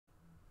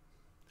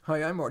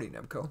Hi, I'm Marty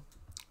Nemko.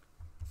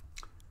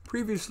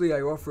 Previously,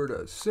 I offered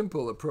a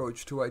simple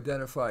approach to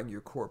identifying your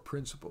core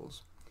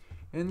principles.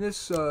 And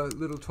this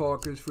little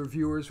talk is for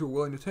viewers who are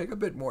willing to take a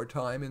bit more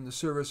time in the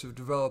service of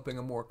developing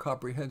a more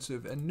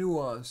comprehensive and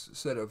nuanced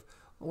set of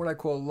what I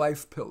call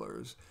life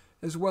pillars,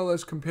 as well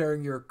as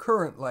comparing your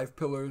current life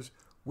pillars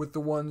with the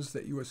ones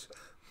that you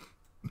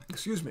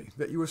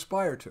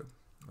aspire to.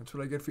 That's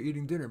what I get for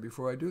eating dinner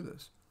before I do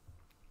this.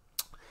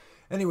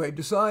 Anyway,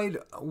 decide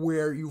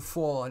where you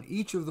fall on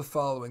each of the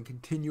following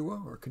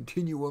continua or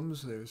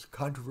continuums. There's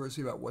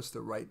controversy about what's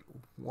the right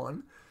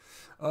one.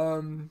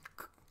 And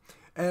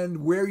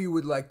where you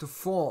would like to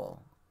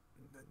fall.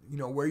 You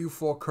know, where you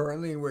fall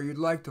currently and where you'd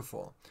like to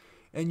fall.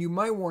 And you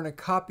might want to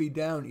copy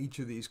down each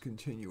of these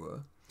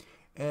continua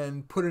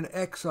and put an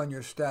X on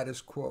your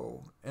status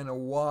quo and a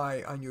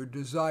Y on your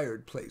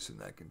desired place in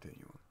that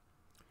continuum.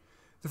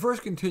 The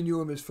first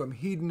continuum is from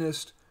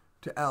hedonist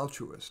to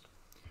altruist.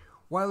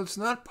 While it's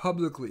not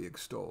publicly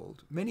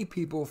extolled, many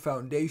people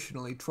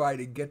foundationally try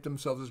to get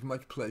themselves as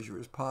much pleasure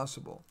as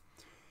possible.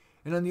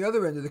 And on the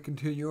other end of the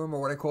continuum are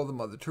what I call the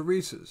Mother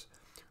Teresas.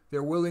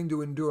 They're willing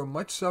to endure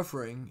much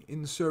suffering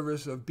in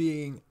service of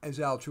being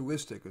as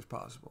altruistic as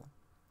possible.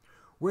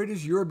 Where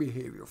does your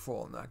behavior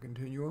fall in that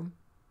continuum?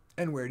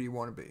 And where do you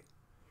want to be?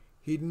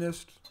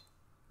 Hedonist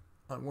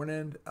on one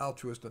end,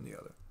 altruist on the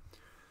other.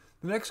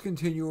 The next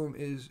continuum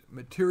is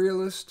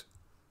materialist,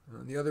 and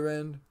on the other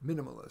end,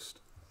 minimalist.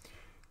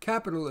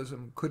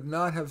 Capitalism could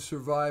not have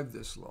survived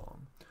this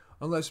long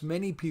unless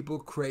many people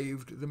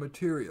craved the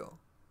material,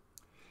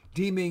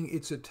 deeming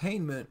its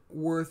attainment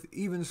worth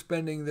even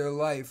spending their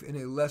life in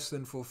a less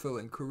than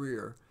fulfilling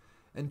career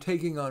and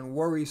taking on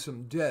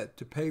worrisome debt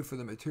to pay for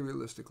the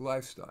materialistic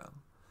lifestyle.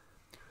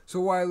 So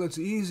while it's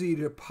easy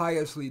to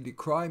piously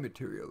decry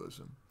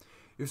materialism,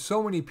 if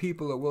so many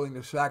people are willing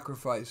to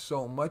sacrifice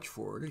so much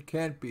for it, it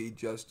can't be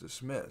just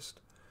dismissed.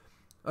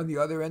 On the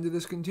other end of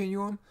this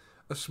continuum,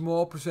 a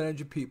small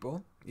percentage of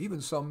people,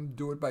 even some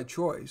do it by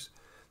choice,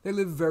 they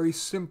live very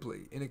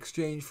simply in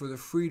exchange for the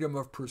freedom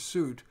of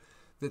pursuit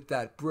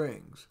that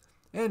brings,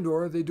 and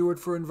or they do it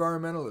for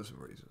environmentalism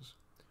reasons.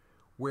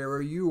 Where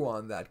are you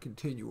on that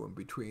continuum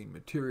between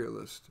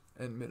materialist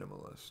and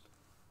minimalist?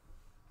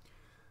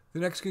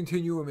 The next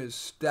continuum is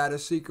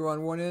status seeker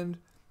on one end,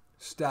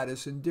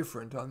 status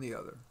indifferent on the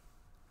other.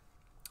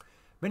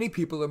 Many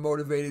people are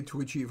motivated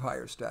to achieve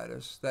higher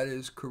status, that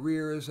is,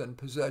 careers and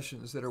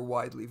possessions that are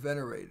widely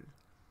venerated.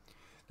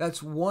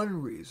 That's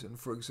one reason,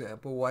 for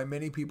example, why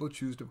many people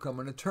choose to become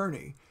an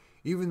attorney,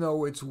 even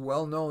though it's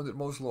well known that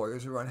most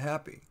lawyers are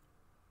unhappy.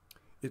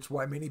 It's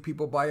why many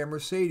people buy a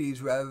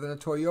Mercedes rather than a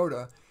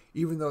Toyota,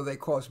 even though they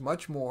cost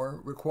much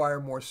more, require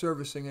more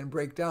servicing, and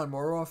break down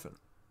more often.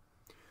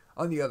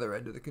 On the other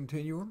end of the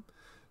continuum,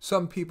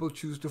 some people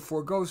choose to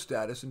forego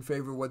status in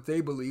favor of what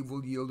they believe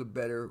will yield a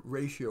better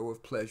ratio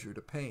of pleasure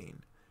to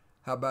pain.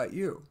 How about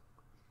you?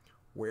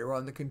 Where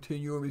on the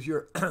continuum is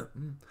your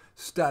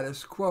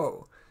status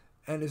quo?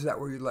 And is that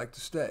where you'd like to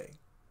stay?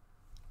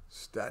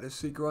 Status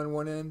seeker on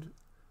one end,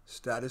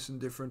 status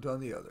indifferent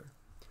on the other.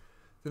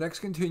 The next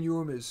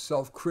continuum is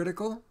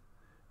self-critical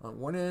on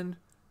one end,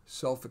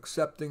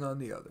 self-accepting on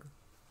the other.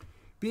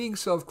 Being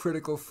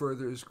self-critical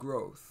furthers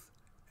growth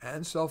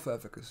and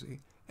self-efficacy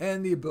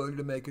and the ability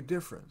to make a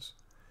difference.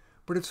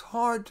 But it's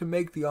hard to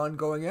make the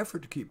ongoing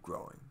effort to keep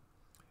growing.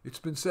 It's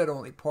been said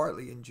only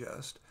partly in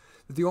jest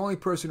that the only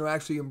person who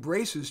actually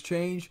embraces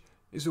change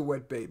is a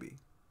wet baby.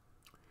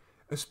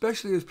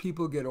 Especially as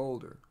people get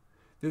older,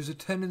 there's a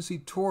tendency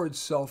towards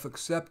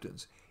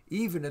self-acceptance,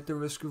 even at the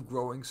risk of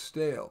growing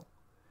stale.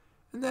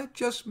 And that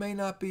just may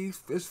not be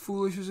as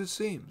foolish as it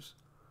seems.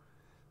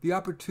 The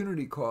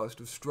opportunity cost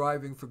of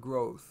striving for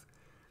growth,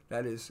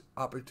 that is,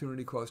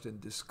 opportunity cost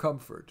in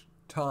discomfort,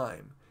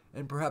 time,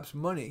 and perhaps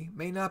money,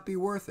 may not be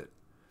worth it.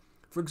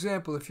 For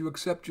example, if you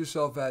accept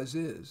yourself as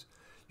is,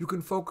 you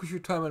can focus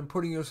your time on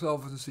putting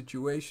yourself in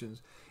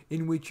situations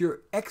in which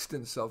your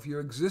extant self,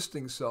 your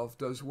existing self,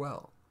 does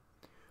well.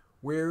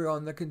 Where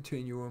on the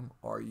continuum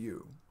are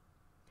you?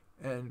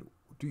 And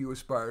do you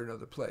aspire to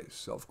another place?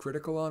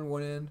 Self-critical on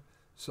one end,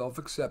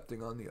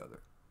 self-accepting on the other.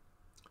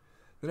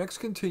 The next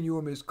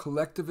continuum is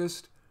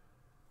collectivist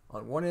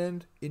on one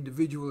end,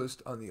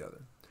 individualist on the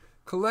other.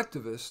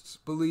 Collectivists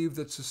believe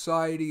that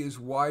society is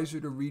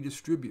wiser to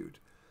redistribute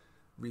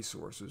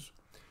resources,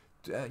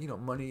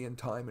 money and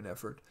time and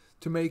effort,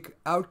 to make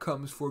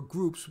outcomes for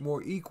groups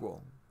more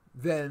equal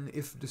than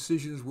if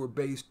decisions were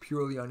based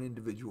purely on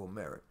individual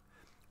merit.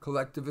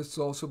 Collectivists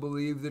also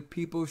believe that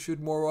people should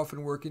more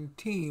often work in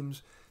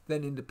teams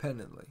than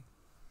independently.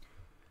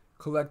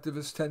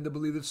 Collectivists tend to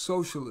believe that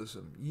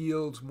socialism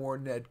yields more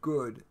net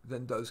good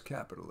than does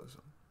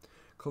capitalism.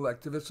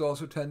 Collectivists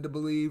also tend to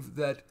believe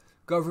that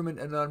government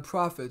and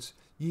nonprofits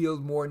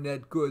yield more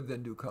net good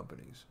than do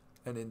companies.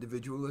 And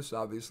individualists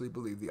obviously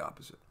believe the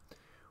opposite.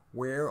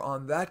 Where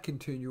on that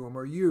continuum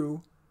are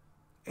you,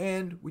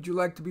 and would you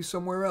like to be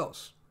somewhere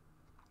else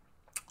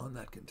on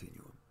that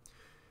continuum?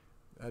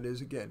 That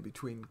is, again,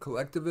 between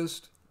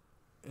collectivist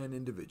and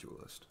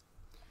individualist.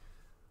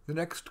 The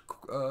next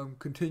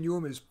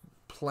continuum is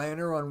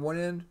planner on one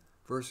end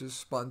versus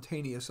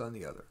spontaneous on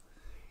the other.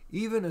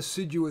 Even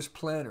assiduous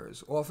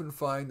planners often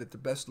find that the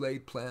best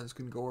laid plans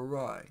can go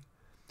awry,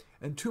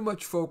 and too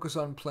much focus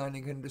on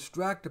planning can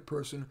distract a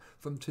person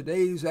from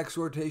today's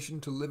exhortation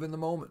to live in the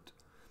moment.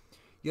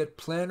 Yet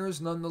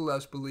planners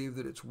nonetheless believe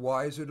that it's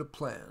wiser to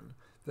plan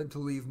than to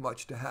leave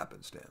much to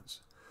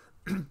happenstance.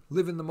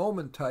 Live in the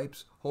moment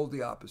types hold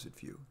the opposite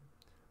view.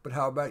 But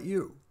how about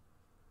you?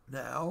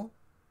 Now,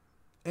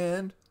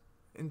 and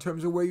in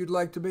terms of where you'd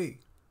like to be.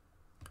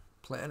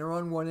 Planner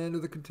on one end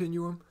of the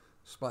continuum,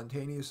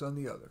 spontaneous on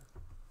the other.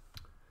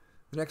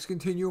 The next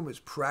continuum is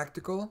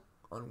practical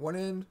on one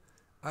end,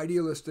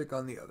 idealistic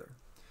on the other.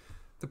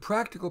 The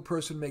practical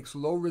person makes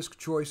low-risk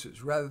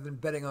choices rather than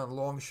betting on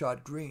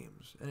long-shot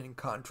dreams. And in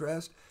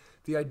contrast,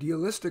 the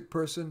idealistic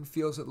person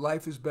feels that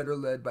life is better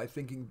led by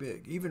thinking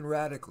big, even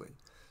radically.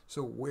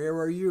 So where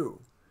are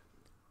you?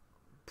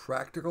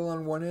 Practical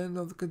on one end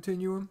of the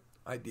continuum,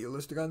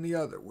 idealistic on the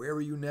other. Where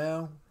are you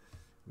now?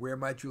 Where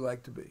might you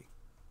like to be?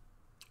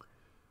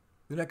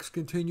 The next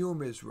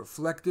continuum is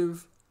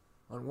reflective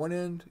on one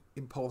end,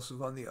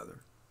 impulsive on the other.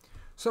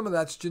 Some of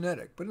that's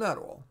genetic, but not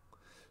all.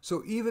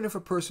 So even if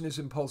a person is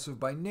impulsive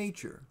by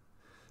nature,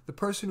 the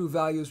person who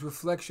values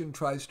reflection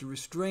tries to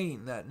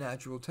restrain that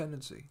natural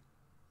tendency.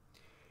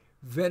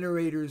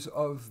 Venerators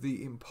of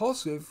the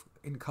impulsive,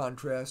 in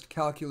contrast,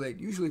 calculate,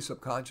 usually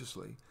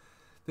subconsciously,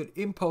 that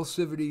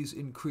impulsivity's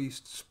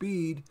increased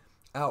speed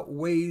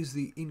outweighs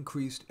the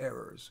increased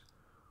errors.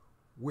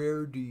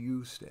 Where do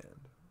you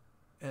stand?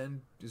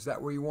 And is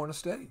that where you want to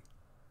stay?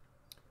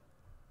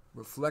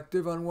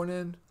 Reflective on one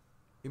end,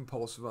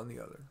 impulsive on the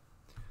other.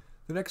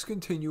 The next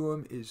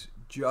continuum is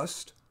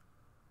just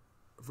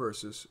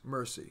versus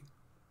mercy.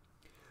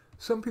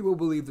 Some people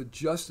believe that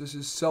justice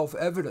is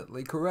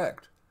self-evidently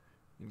correct.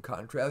 In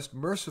contrast,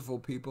 merciful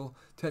people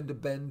tend to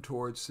bend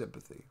towards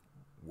sympathy.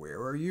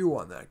 Where are you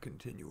on that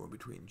continuum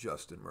between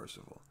just and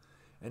merciful?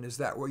 And is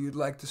that where you'd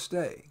like to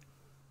stay?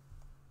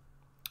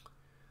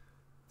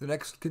 The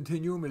next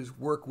continuum is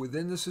work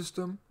within the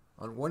system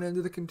on one end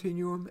of the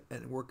continuum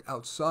and work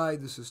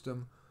outside the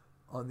system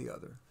on the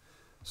other.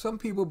 Some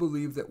people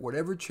believe that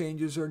whatever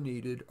changes are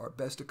needed are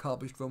best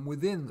accomplished from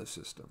within the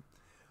system.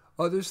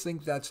 Others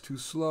think that's too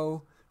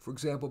slow, for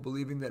example,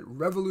 believing that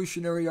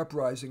revolutionary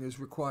uprising is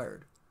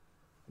required.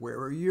 Where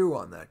are you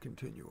on that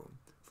continuum,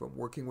 from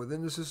working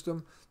within the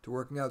system to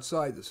working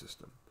outside the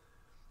system?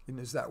 And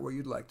is that where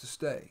you'd like to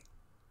stay?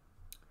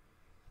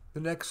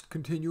 The next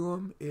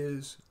continuum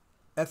is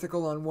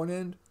ethical on one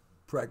end,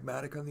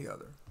 pragmatic on the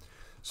other.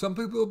 Some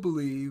people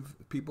believe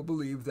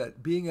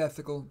that being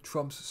ethical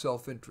trumps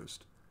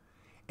self-interest,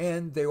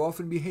 and they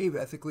often behave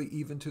ethically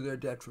even to their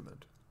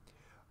detriment.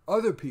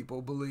 Other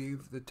people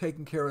believe that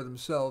taking care of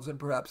themselves and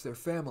perhaps their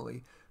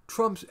family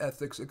trumps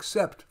ethics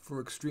except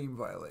for extreme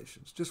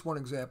violations. Just one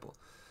example.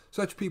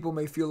 Such people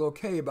may feel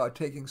okay about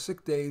taking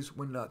sick days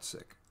when not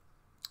sick.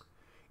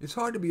 It's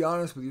hard to be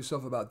honest with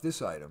yourself about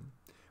this item,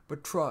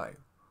 but try.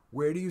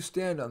 Where do you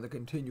stand on the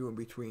continuum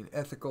between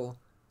ethical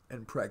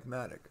and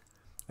pragmatic?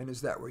 And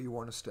is that where you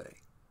want to stay?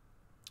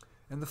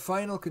 And the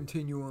final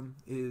continuum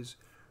is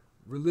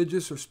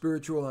religious or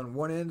spiritual on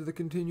one end of the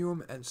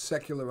continuum and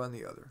secular on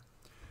the other.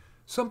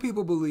 Some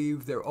people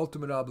believe their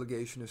ultimate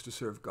obligation is to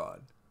serve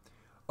God.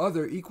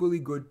 Other equally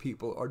good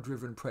people are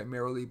driven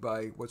primarily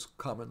by what's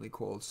commonly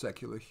called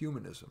secular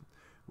humanism,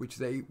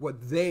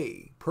 what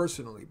they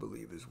personally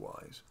believe is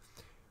wise.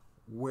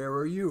 Where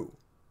are you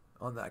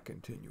on that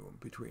continuum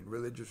between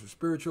religious or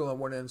spiritual on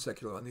one end,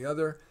 secular on the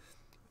other?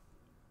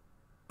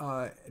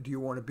 Do you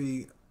want to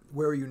be,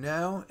 where are you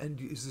now, and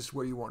is this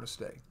where you want to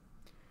stay?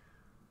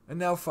 And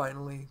now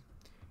finally,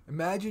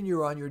 imagine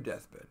you're on your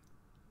deathbed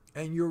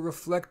and you're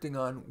reflecting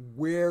on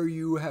where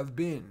you have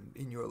been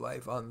in your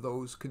life on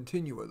those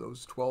continua,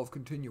 those 12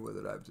 continua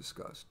that I've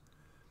discussed.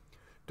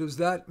 Does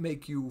that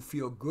make you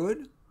feel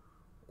good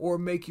or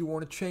make you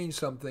want to change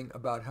something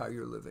about how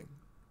you're living?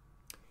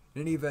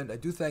 In any event, I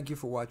do thank you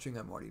for watching.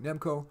 I'm Marty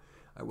Nemko.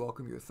 I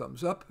welcome your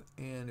thumbs up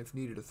and, if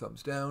needed, a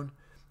thumbs down.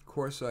 Of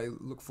course, I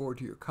look forward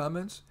to your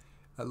comments.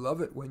 I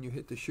love it when you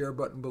hit the share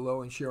button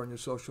below and share on your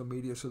social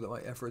media so that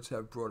my efforts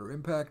have broader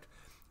impact.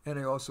 And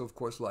I also, of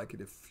course, like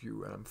it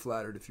and I'm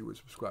flattered if you would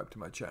subscribe to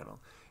my channel.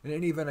 In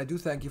any event, I do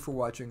thank you for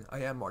watching.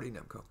 I am Marty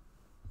Nemko.